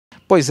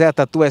Pois é,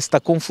 Tatu, esta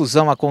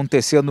confusão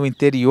aconteceu no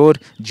interior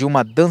de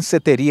uma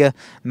danceteria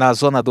na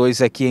Zona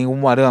II aqui em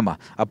Umuarama.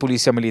 A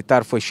Polícia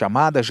Militar foi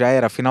chamada, já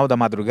era final da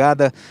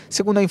madrugada.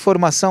 Segundo a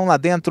informação, lá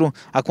dentro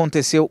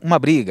aconteceu uma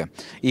briga.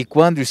 E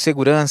quando os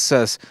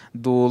seguranças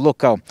do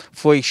local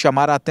foi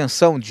chamar a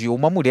atenção de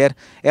uma mulher,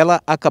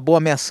 ela acabou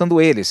ameaçando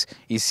eles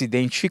e se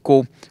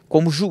identificou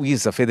como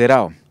juíza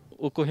federal.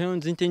 Ocorreu um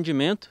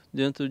desentendimento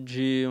dentro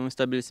de um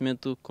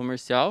estabelecimento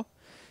comercial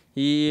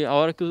e a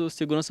hora que o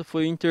segurança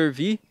foi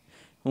intervir,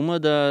 uma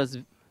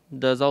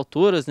das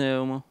autoras, né,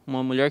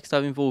 uma mulher que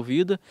estava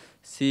envolvida,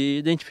 se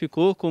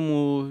identificou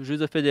como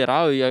juíza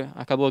federal e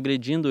acabou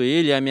agredindo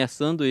ele,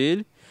 ameaçando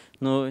ele.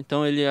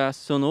 Então ele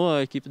acionou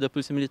a equipe da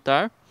Polícia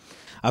Militar.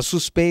 A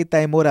suspeita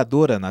é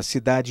moradora na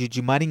cidade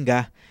de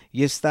Maringá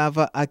e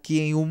estava aqui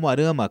em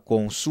Umuarama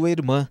com sua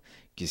irmã,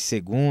 que,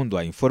 segundo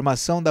a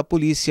informação da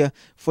polícia,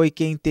 foi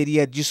quem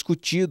teria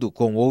discutido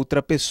com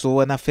outra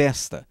pessoa na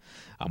festa.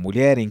 A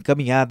mulher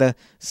encaminhada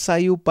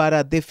saiu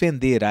para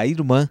defender a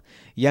irmã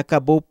e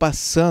acabou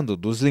passando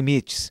dos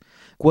limites.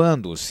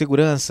 Quando o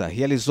segurança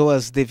realizou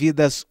as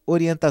devidas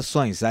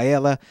orientações a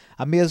ela,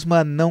 a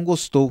mesma não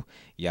gostou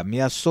e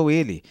ameaçou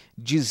ele,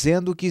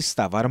 dizendo que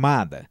estava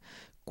armada.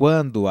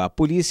 Quando a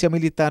Polícia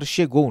Militar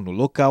chegou no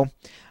local,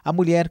 a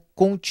mulher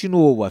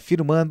continuou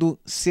afirmando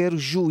ser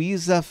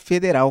juíza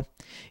federal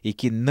e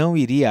que não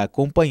iria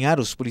acompanhar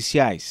os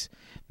policiais.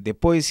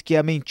 Depois que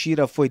a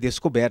mentira foi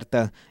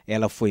descoberta,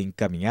 ela foi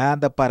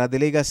encaminhada para a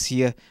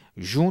delegacia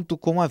junto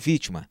com a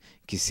vítima,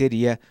 que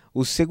seria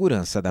o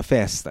segurança da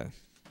festa.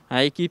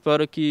 A equipe, na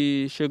hora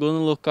que chegou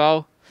no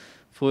local,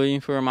 foi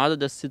informada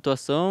dessa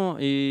situação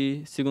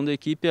e, segundo a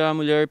equipe, a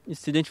mulher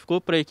se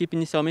identificou para a equipe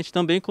inicialmente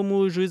também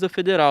como juíza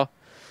federal.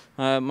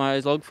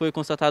 Mas logo foi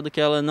constatado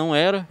que ela não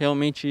era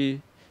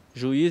realmente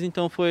juíza,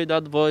 então foi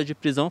dado voz de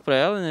prisão para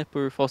ela, né,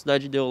 por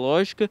falsidade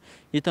ideológica,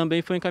 e também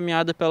foi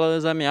encaminhada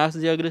pelas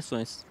ameaças e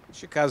agressões.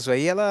 Neste caso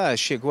aí, ela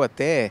chegou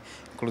até,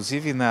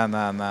 inclusive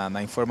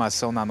na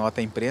informação na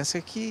nota à imprensa,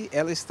 que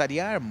ela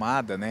estaria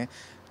armada, né?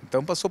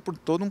 Então passou por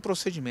todo um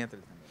procedimento.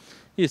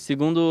 E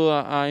segundo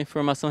a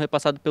informação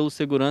repassada pelo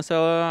segurança,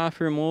 ela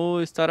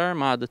afirmou estar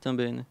armada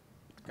também, né?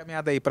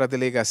 Encaminhada aí para a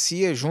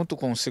delegacia, junto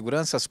com o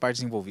segurança, as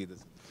partes envolvidas.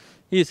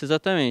 Isso,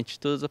 exatamente.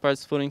 Todas as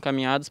partes foram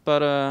encaminhadas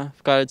para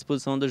ficar à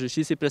disposição da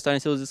justiça e prestarem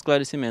seus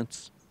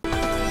esclarecimentos.